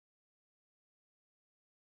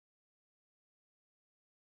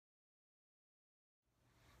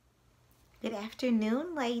Good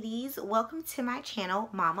afternoon, ladies. Welcome to my channel,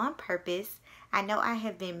 Mom on Purpose. I know I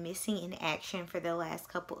have been missing in action for the last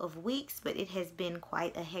couple of weeks, but it has been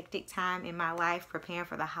quite a hectic time in my life preparing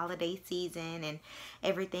for the holiday season and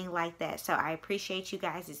everything like that. So I appreciate you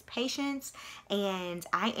guys' patience, and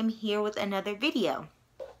I am here with another video.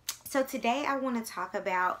 So today I want to talk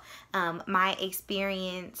about my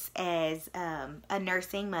experience as a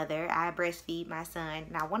nursing mother. I breastfeed my son,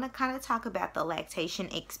 and I want to kind of talk about the lactation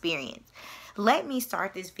experience. Let me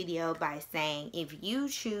start this video by saying if you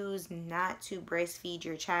choose not to breastfeed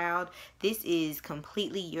your child, this is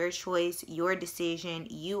completely your choice, your decision.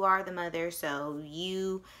 You are the mother, so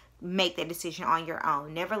you make that decision on your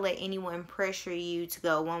own. Never let anyone pressure you to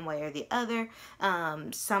go one way or the other.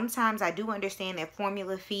 Sometimes I do understand that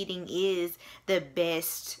formula feeding is the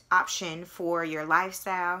best option for your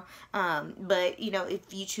lifestyle. But you know,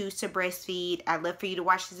 if you choose to breastfeed, I'd love for you to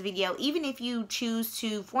watch this video. Even if you choose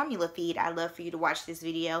to formula feed, I'd love for you to watch this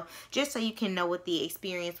video just so you can know what the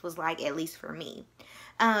experience was like, at least for me.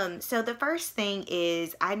 So the first thing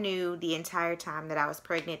is, I knew the entire time that I was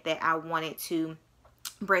pregnant that I wanted to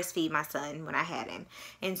breastfeed my son when I had him.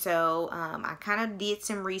 And so I kind of did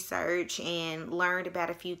some research and learned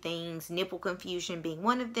about a few things, nipple confusion being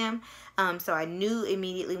one of them. So I knew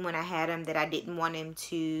immediately when I had him that I didn't want him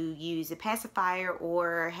to use a pacifier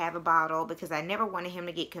or have a bottle, because I never wanted him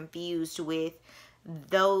to get confused with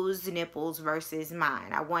those nipples versus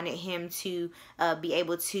mine. I wanted him to be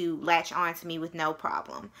able to latch on to me with no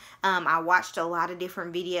problem. I watched a lot of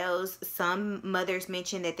different videos. Some mothers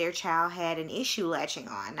mentioned that their child had an issue latching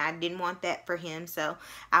on. I didn't want that for him, so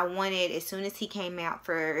I wanted, as soon as he came out,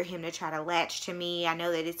 for him to try to latch to me. I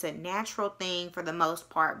know that it's a natural thing for the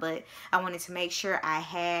most part, but I wanted to make sure I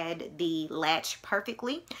had the latch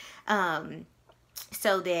perfectly.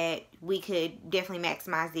 So that we could definitely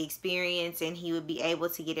maximize the experience and he would be able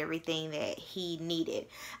to get everything that he needed.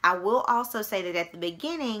 I will also say that at the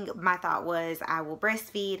beginning, my thought was, I will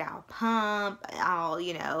breastfeed, I'll pump, I'll,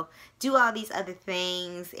 you know, do all these other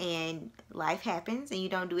things, and life happens and you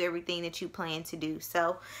don't do everything that you plan to do.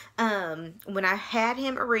 So when I had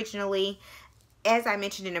him originally, as I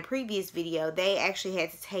mentioned in a previous video, they actually had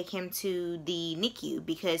to take him to the NICU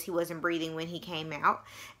because he wasn't breathing when he came out.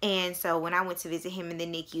 And so when I went to visit him in the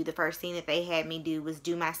NICU, the first thing that they had me do was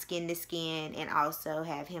do my skin to skin and also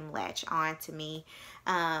have him latch on to me.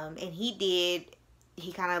 And he did.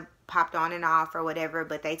 He kind of popped on and off or whatever,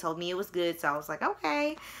 but they told me it was good, so I was like,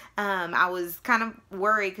 okay. I was kind of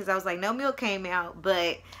worried because I was like, no milk came out,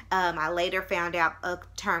 but I later found out a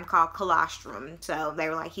term called colostrum. So they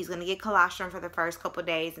were like, he's going to get colostrum for the first couple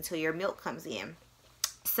days until your milk comes in.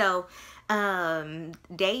 So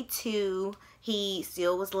day 2, he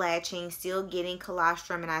still was latching, still getting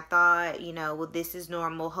colostrum, and I thought, you know, well, this is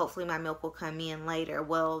normal. Hopefully my milk will come in later.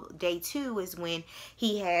 Well, day 2 is when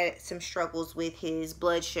he had some struggles with his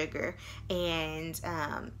blood sugar, and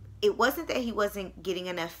it wasn't that he wasn't getting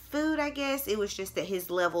enough food, I guess. It was just that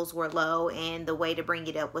his levels were low, and the way to bring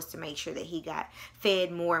it up was to make sure that he got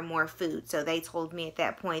fed more and more food. So they told me at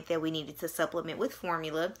that point that we needed to supplement with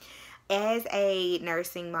formula. As a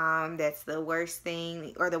nursing mom, that's the worst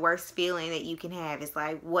thing, or the worst feeling that you can have. It's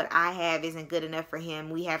like, what I have isn't good enough for him.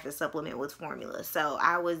 We have to supplement with formula. So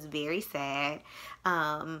I was very sad.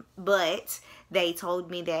 But they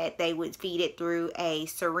told me that they would feed it through a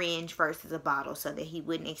syringe versus a bottle so that he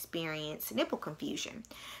wouldn't experience nipple confusion.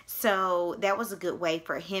 So that was a good way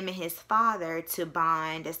for him and his father to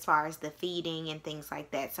bond as far as the feeding and things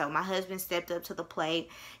like that. So my husband stepped up to the plate.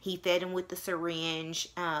 He fed him with the syringe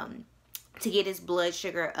to get his blood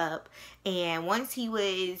sugar up. And once he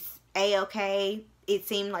was a-okay, it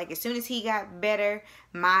seemed like as soon as he got better,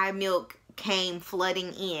 my milk came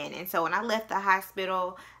flooding in. And so when I left the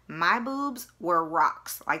hospital, my boobs were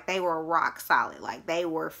rocks. Like, they were rock solid. Like, they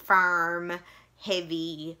were firm,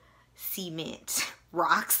 heavy cement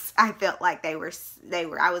rocks. I felt like I was in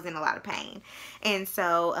a lot of pain. And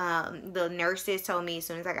so the nurses told me as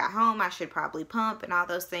soon as I got home I should probably pump and all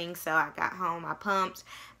those things. So I got home, I pumped,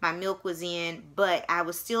 my milk was in, but I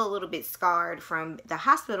was still a little bit scarred from the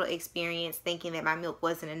hospital experience, thinking that my milk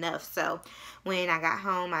wasn't enough. So when I got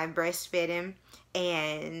home, I breastfed him,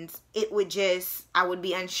 and it would just, I would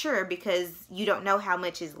be unsure because you don't know how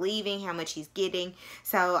much is leaving, how much he's getting.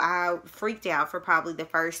 So I freaked out for probably the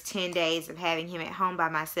first 10 days of having him at home by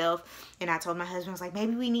myself. And I told my husband, I was like,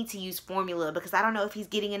 maybe we need to use formula because I don't know if he's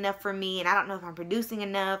getting enough for me, and I don't know if I'm producing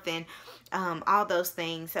enough, and all those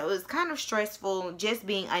things. So it was kind of stressful just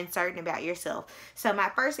being uncertain about yourself. So my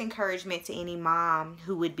first encouragement to any mom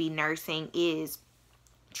who would be nursing is,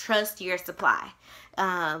 Trust your supply.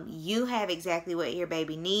 You have exactly what your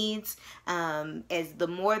baby needs. As the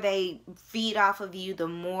more they feed off of you, the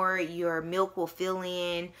more your milk will fill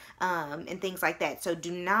in, and things like that. So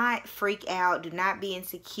do not freak out. Do not be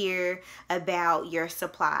insecure about your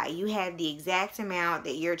supply. You have the exact amount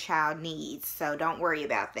that your child needs. So don't worry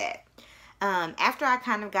about that. After I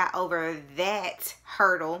kind of got over that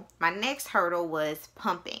hurdle, my next hurdle was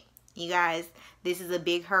pumping. You guys, this is a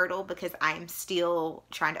big hurdle because I am still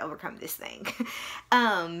trying to overcome this thing.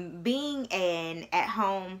 Being I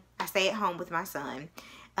stay at home with my son.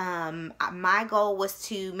 My goal was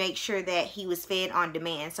to make sure that he was fed on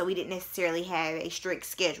demand. So we didn't necessarily have a strict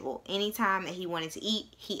schedule. Anytime that he wanted to eat,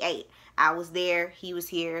 he ate. I was there, he was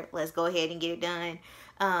here. Let's go ahead and get it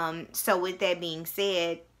done. So with that being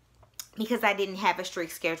said, because I didn't have a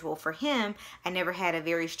strict schedule for him, I never had a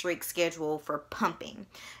very strict schedule for pumping.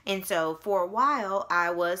 And so for a while, I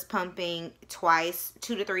was pumping twice,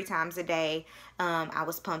 2 to 3 times a day. I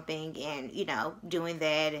was pumping and, doing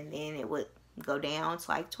that, and then it would go down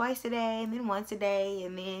to like twice a day, and then once a day,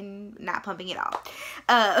 and then not pumping at all.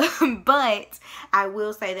 But I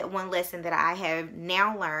will say that one lesson that I have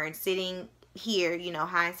now learned sitting here,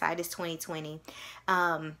 hindsight is 2020.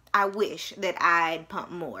 I wish that I'd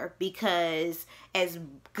pump more, because as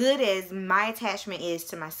good as my attachment is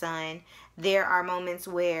to my son, there are moments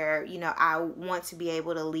where, I want to be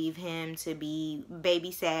able to leave him to be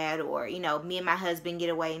babysat, or, me and my husband get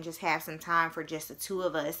away and just have some time for just the two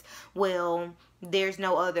of us. Well, there's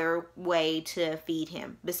no other way to feed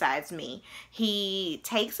him besides me. He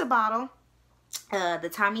takes a bottle. The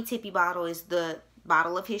Tommy Tippy bottle is the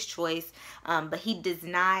bottle of his choice, but he does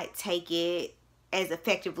not take it as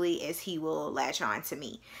effectively as he will latch on to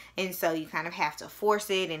me. And so you kind of have to force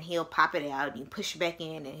it, and he'll pop it out, and you push it back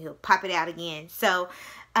in, and he'll pop it out again. So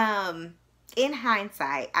in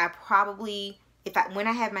hindsight, I probably, when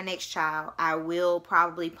I have my next child, I will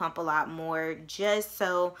probably pump a lot more, just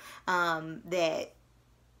so that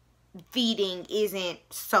feeding isn't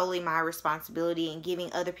solely my responsibility, and giving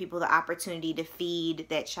other people the opportunity to feed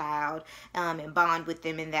that child, and bond with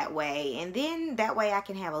them in that way. And then that way I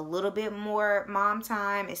can have a little bit more mom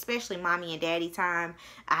time, especially mommy and daddy time.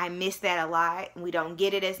 I miss that a lot. We don't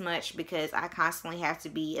get it as much because I constantly have to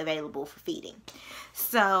be available for feeding.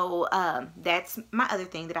 So that's my other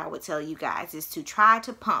thing that I would tell you guys, is to try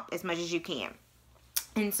to pump as much as you can.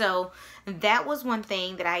 And so that was one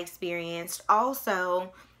thing that I experienced.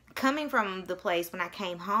 Also, coming from the place when I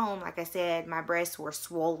came home, like I said, my breasts were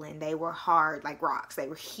swollen. They were hard like rocks. They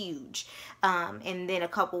were huge. And then a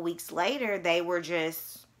couple weeks later, they were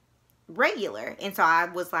just regular. And so I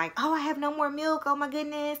was like, oh, I have no more milk. Oh my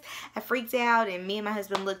goodness. I freaked out, and me and my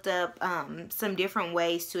husband looked up some different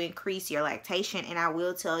ways to increase your lactation. And I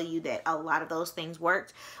will tell you that a lot of those things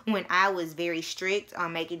worked. When I was very strict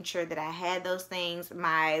on making sure that I had those things,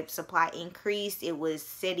 my supply increased. It was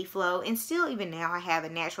steady flow, and still even now I have a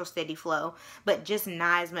natural steady flow, but just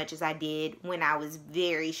not as much as I did when I was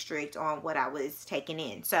very strict on what I was taking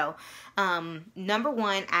in. So number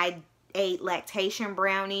one, I ate lactation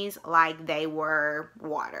brownies like they were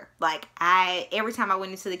water. Like every time I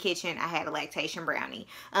went into the kitchen, I had a lactation brownie.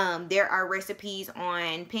 There are recipes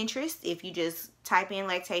on Pinterest. If you just type in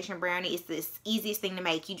lactation brownie, it's the easiest thing to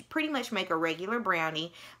make. You pretty much make a regular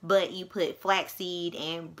brownie, but you put flaxseed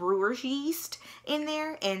and brewer's yeast in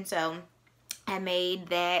there. And so I made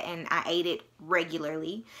that, and I ate it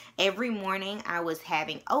regularly. Every morning I was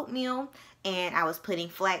having oatmeal, and I was putting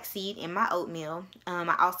flaxseed in my oatmeal.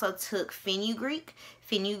 I also took fenugreek,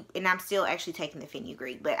 and I'm still actually taking the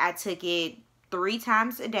fenugreek, but I took it 3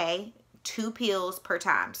 times a day, 2 pills per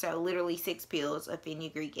time. So literally 6 pills of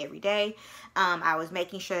fenugreek every day. I was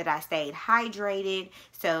making sure that I stayed hydrated.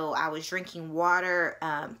 So I was drinking water,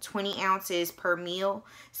 20 ounces per meal.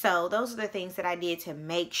 So those are the things that I did to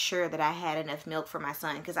make sure that I had enough milk for my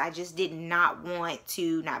son, because I just did not want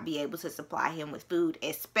to not be able to supply him with food,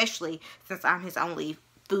 especially since I'm his only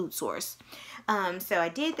food source. So I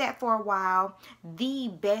did that for a while. The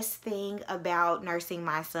best thing about nursing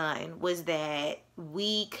my son was that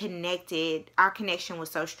we connected. Our connection was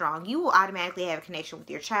so strong. You will automatically have a connection with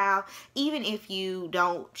your child, even if you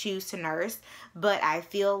don't choose to nurse. But I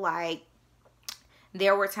feel like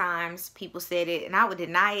there were times people said it, and I would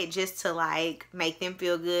deny it just to like make them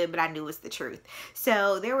feel good, but I knew it's the truth.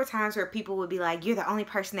 So there were times where people would be like, you're the only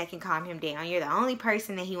person that can calm him down. You're the only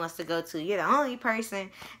person that he wants to go to. You're the only person.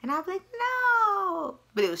 And I'd be like, no, oh,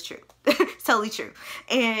 but it was true. Totally true.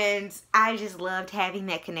 And I just loved having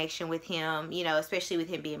that connection with him, you know, especially with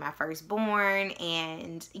him being my firstborn.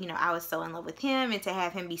 And, you know, I was so in love with him, and to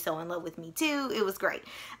have him be so in love with me too, it was great.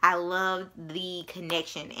 I loved the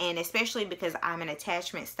connection, and especially because I'm an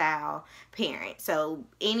attachment style parent. So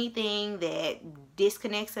anything that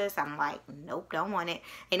disconnects us, I'm like, nope, don't want it.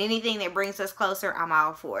 And anything that brings us closer, I'm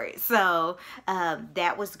all for it. So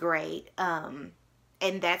that was great.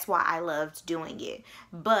 And that's why I loved doing it.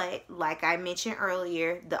 But like I mentioned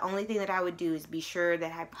earlier, the only thing that I would do is be sure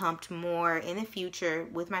that I pumped more in the future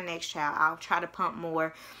with my next child. I'll try to pump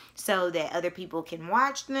more so that other people can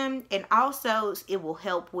watch them. And also it will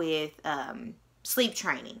help with sleep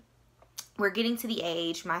training. We're getting to the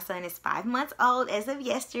age, my son is 5 months old as of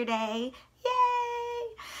yesterday.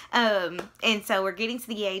 Yay! And so we're getting to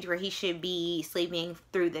the age where he should be sleeping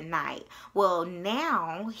through the night. Well,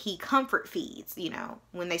 now he comfort feeds. You know,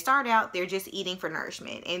 when they start out, they're just eating for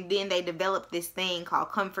nourishment, and then they develop this thing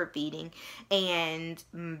called comfort feeding, and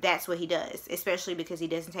that's what he does, especially because he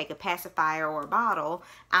doesn't take a pacifier or a bottle.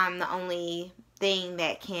 I'm the only thing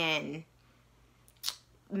that can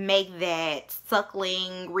make that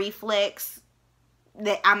suckling reflex,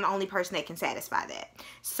 that I'm the only person that can satisfy that.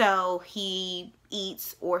 So he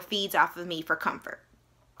eats or feeds off of me for comfort.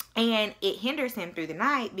 And it hinders him through the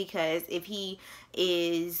night, because if he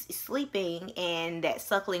is sleeping and that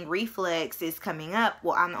suckling reflex is coming up,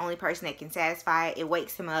 well, I'm the only person that can satisfy it. It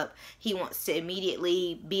wakes him up. He wants to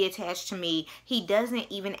immediately be attached to me. He doesn't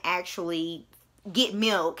even actually get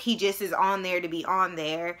milk. He just is on there to be on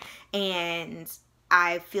there. And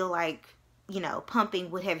I feel like, you know,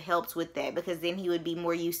 pumping would have helped with that, because then he would be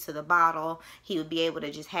more used to the bottle. He would be able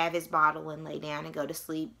to just have his bottle and lay down and go to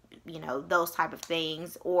sleep, you know, those type of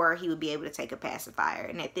things. Or he would be able to take a pacifier.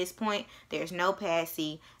 And at this point, there's no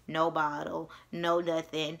passy, no bottle, no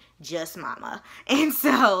nothing, just mama. And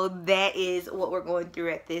so that is what we're going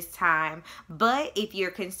through at this time. But if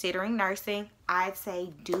you're considering nursing, I'd say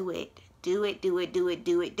do it. Do it, do it, do it,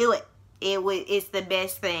 do it, do it. It's the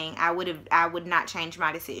best thing. I would not change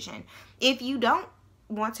my decision. If you don't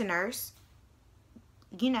want to nurse,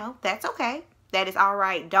 you know, that's okay. That is all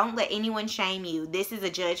right. Don't let anyone shame you. This is a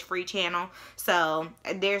judge-free channel, so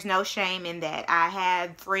there's no shame in that. I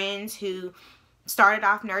have friends who started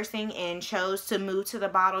off nursing and chose to move to the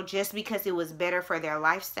bottle just because it was better for their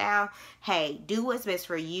lifestyle. Hey, do what's best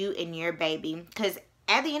for you and your baby, because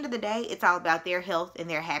at the end of the day, it's all about their health and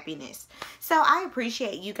their happiness. So I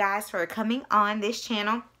appreciate you guys for coming on this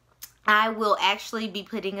channel. I will actually be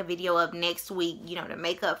putting a video up next week, you know, to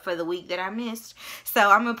make up for the week that I missed. So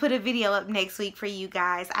I'm going to put a video up next week for you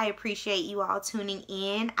guys. I appreciate you all tuning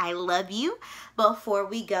in. I love you. Before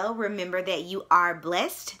we go, remember that you are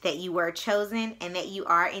blessed, that you were chosen, and that you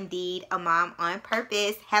are indeed a mom on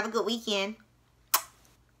purpose. Have a good weekend.